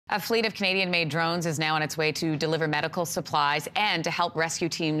A fleet of Canadian-made drones is now on its way to deliver medical supplies and to help rescue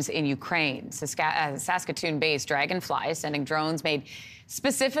teams in Ukraine. Saskatoon-based Dragonfly is sending drones made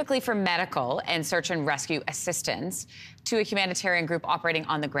specifically for medical and search and rescue assistance to a humanitarian group operating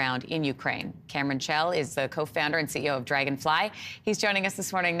on the ground in Ukraine. Cameron Chell is the co-founder and CEO of Dragonfly. He's joining us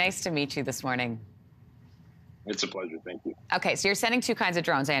this morning. Nice to meet you this morning. It's a pleasure. Thank you. Okay, so you're sending two kinds of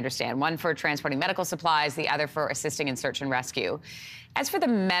drones, I understand. One for transporting medical supplies, the other for assisting in search and rescue. As for the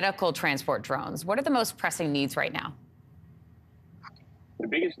medical transport drones, what are the most pressing needs right now? The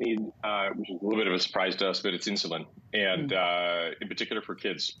biggest need, which is a little bit of a surprise to us, but it's insulin, and in particular for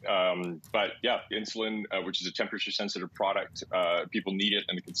kids. But yeah, insulin, which is a temperature-sensitive product, people need it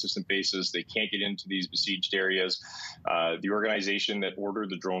on a consistent basis. They can't get into these besieged areas. The organization that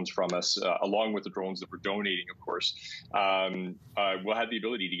ordered the drones from us, along with the drones that we're donating, of course, will have the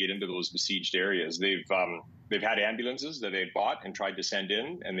ability to get into those besieged areas. They've had ambulances that they bought and tried to send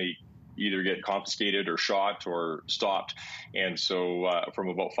in, and they either get confiscated or shot or stopped. And so from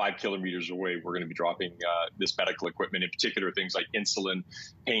about 5 kilometers away, we're going to be dropping this medical equipment, in particular things like insulin,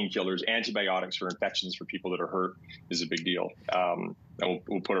 painkillers, antibiotics for infections for people that are hurt is a big deal. And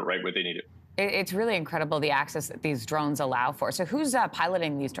we'll put it right where they need it. It's really incredible the access that these drones allow for. So who's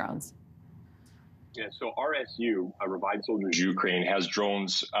piloting these drones? Yeah, so RSU, Revived Soldiers Ukraine, has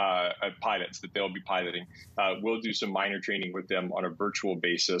drones pilots that they'll be piloting. We'll do some minor training with them on a virtual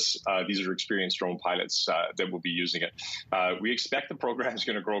basis. These are experienced drone pilots that will be using it. We expect the program is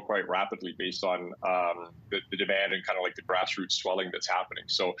going to grow quite rapidly based on the demand and kind of like the grassroots swelling that's happening.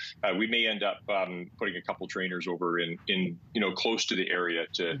 So we may end up putting a couple trainers over in close to the area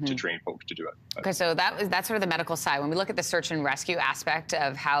to train folks to do it. Okay, so that's sort of the medical side. When we look at the search and rescue aspect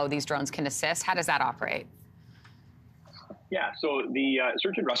of how these drones can assist, how does that operate? Yeah, so the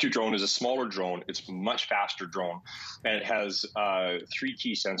search and rescue drone is a smaller drone. It's a much faster drone, and it has 3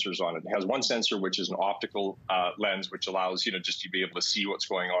 key sensors on it. It has one sensor, which is an optical lens, which allows just to be able to see what's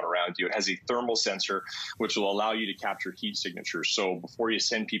going on around you. It has a thermal sensor, which will allow you to capture heat signatures. So before you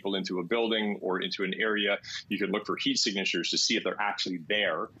send people into a building or into an area, you can look for heat signatures to see if they're actually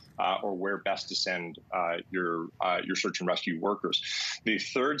there or where best to send your search and rescue workers. The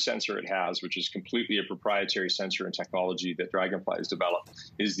third sensor it has, which is completely a proprietary sensor and technology that Dragonfly has developed,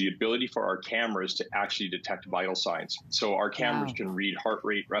 is the ability for our cameras to actually detect vital signs. So our cameras can read heart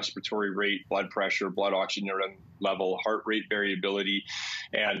rate, respiratory rate, blood pressure, blood oxygen level, heart rate variability,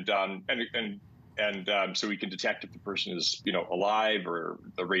 and so we can detect if the person is alive, or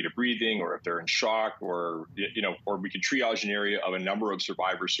the rate of breathing, or if they're in shock, or or we can triage an area of a number of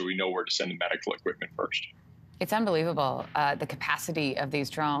survivors so we know where to send the medical equipment first. It's unbelievable, the capacity of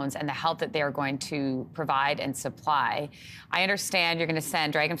these drones and the help that they are going to provide and supply. I understand you're going to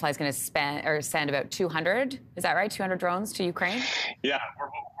send, Dragonfly is going to send about 200, is that right? 200 drones to Ukraine? Yeah, we're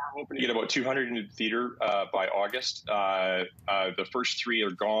hoping to get about 200 into the theater by August. The first 3 are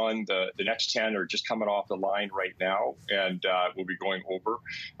gone. The next 10 are just coming off the line right now, and we'll be going over.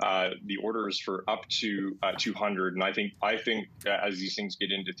 The order is for up to 200, and I think as these things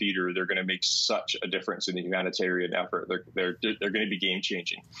get into theater, they're going to make such a difference in the humanitarian effort. They're going to be game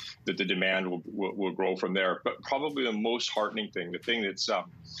changing. That the demand will grow from there. But probably the most heartening thing, the thing that's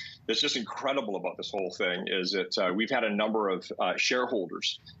just incredible about this whole thing, is that we've had a number of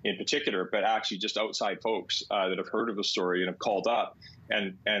shareholders in particular, but actually just outside folks that have heard of the story and have called up,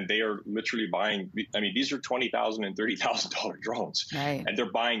 and they are literally buying. I mean, these are $20,000 and $30,000 drones, right, and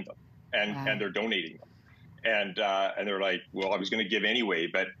they're buying them, and they're donating them. And they're like, well, I was going to give anyway,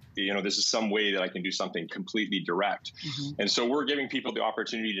 but this is some way that I can do something completely direct. And so we're giving people the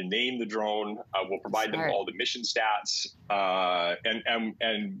opportunity to name the drone. We'll provide them all the mission stats,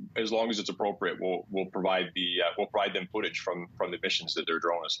 and as long as it's appropriate, we'll provide them footage from the missions that their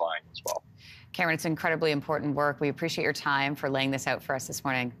drone is flying as well. Cameron, it's incredibly important work. We appreciate your time for laying this out for us this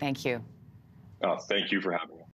morning. Thank you. Thank you for having me.